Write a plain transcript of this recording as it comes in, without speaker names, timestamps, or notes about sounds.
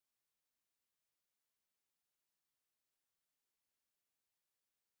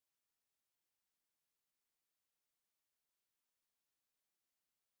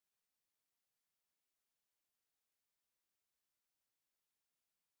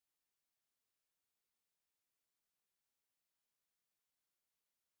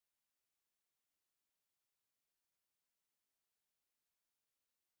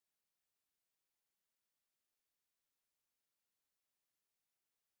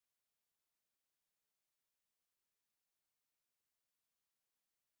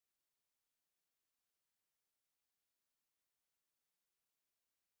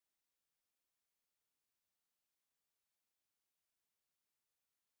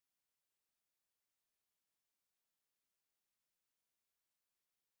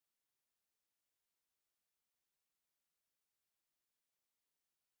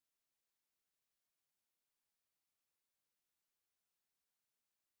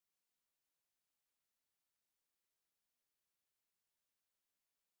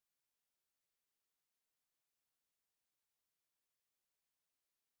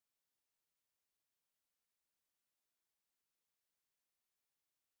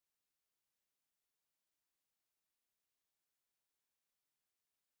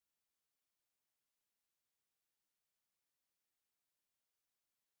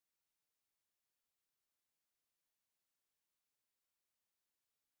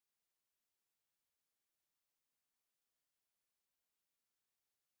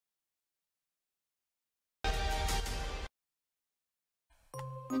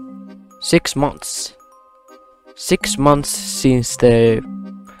6 months. 6 months since the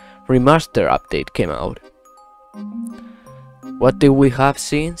Remaster update came out. What did we have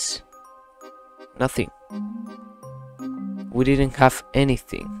since? Nothing. We didn't have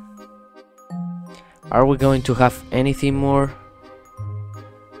anything. Are we going to have anything more?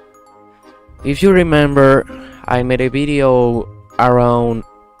 If you remember, I made a video around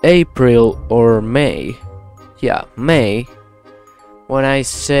April or May. Yeah, May, when I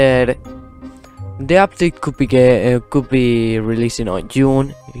said the update could be releasing on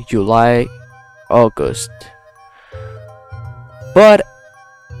June, July, August. But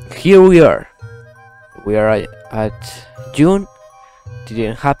here we are. We are at June.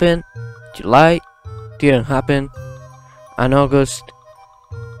 Didn't happen. July didn't happen. And August,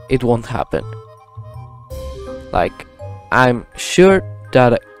 it won't happen. Like, I'm sure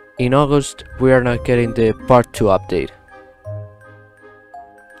that in August we are not getting the part 2 update.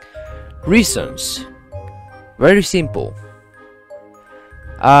 Reasons. Very simple.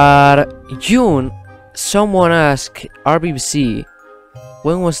 At June, someone asked RBC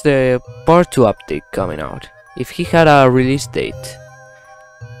when was the part 2 update coming out, if he had a release date,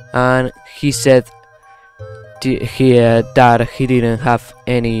 and he said that he didn't have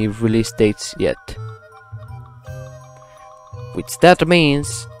any release dates yet, which that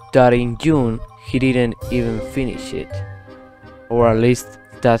means that in June he didn't even finish it, or at least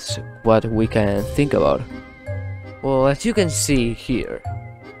that's what we can think about. Well, as you can see here,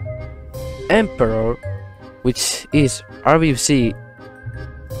 Emperor, which is RBC,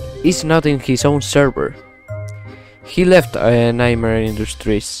 is not in his own server. He left Nightmare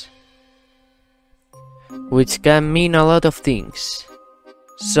Industries, which can mean a lot of things.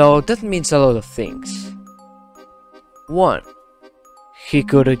 So that means a lot of things. 1. He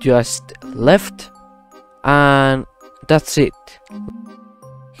could have just left and that's it.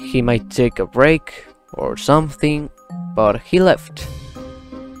 He might take a break or something, but he left.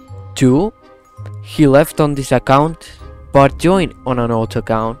 2. He left on this account but joined on an old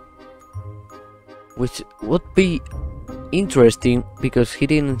account, which would be interesting because he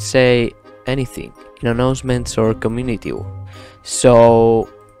didn't say anything in announcements or community. So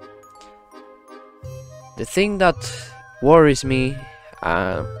the thing that worries me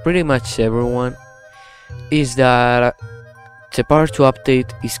and pretty much everyone is that the part 2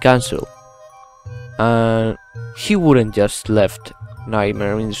 update is cancelled and he wouldn't just left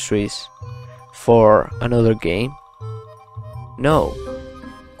Nightmare Industries for another game. No,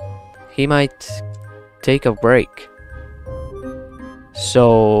 he might take a break.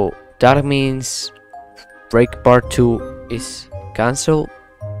 So that means Break Part 2 is cancelled.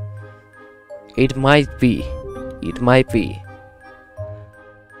 It might be.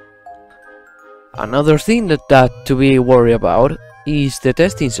 Another thing that to be worried about is the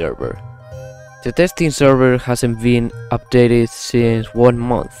testing server. The testing server hasn't been updated since 1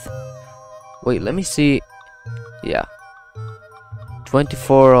 month. Wait, let me see. Yeah,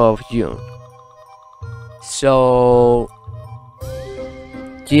 24th of June. So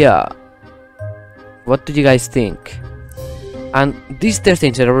yeah, what do you guys think? And this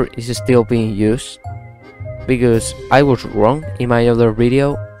testing server is still being used, because I was wrong in my other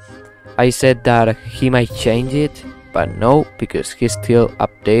video. I said that he might change it, but no, because he still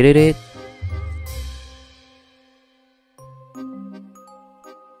updated it.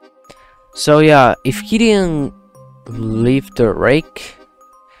 So yeah, if he didn't leave the rake,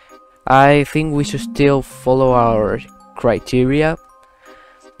 I think we should still follow our criteria,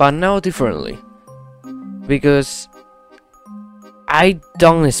 but now differently, because I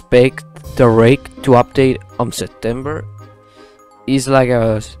don't expect the rake to update on September. It's like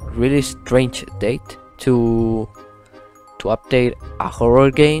a really strange date to update a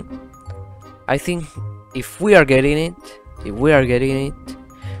horror game. I think if we are getting it,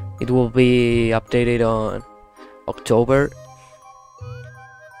 it will be updated on October.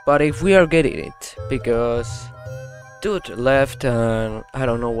 But if we are getting it, because dude left and I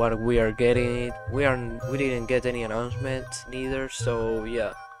don't know what we are getting it. We didn't get any announcements neither, so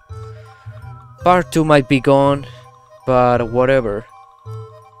yeah. Part 2 might be gone, but whatever.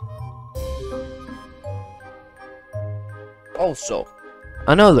 Also,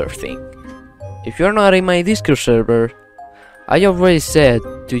 another thing. If you're not in my Discord server, I already said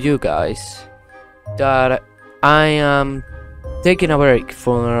to you guys that I am taking a break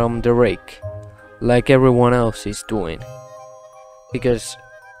from the rake, like everyone else is doing. Because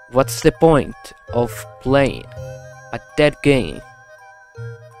what's the point of playing a dead game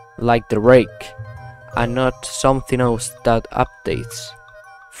like the rake and not something else that updates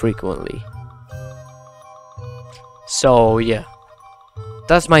frequently? So yeah,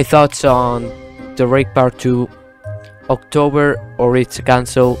 that's my thoughts on the Rake Part 2. October or it's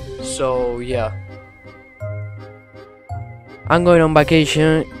cancelled. So yeah, I'm going on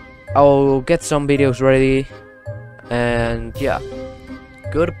vacation. I'll get some videos ready, and yeah,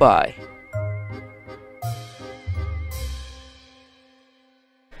 goodbye.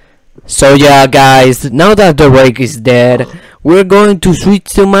 So yeah guys, now that the Rake is dead, we're going to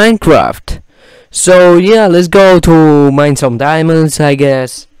switch to Minecraft. So yeah, let's go to mine some diamonds, I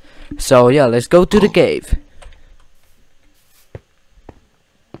guess. So yeah, let's go to the cave.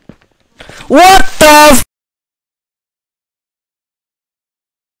 What the f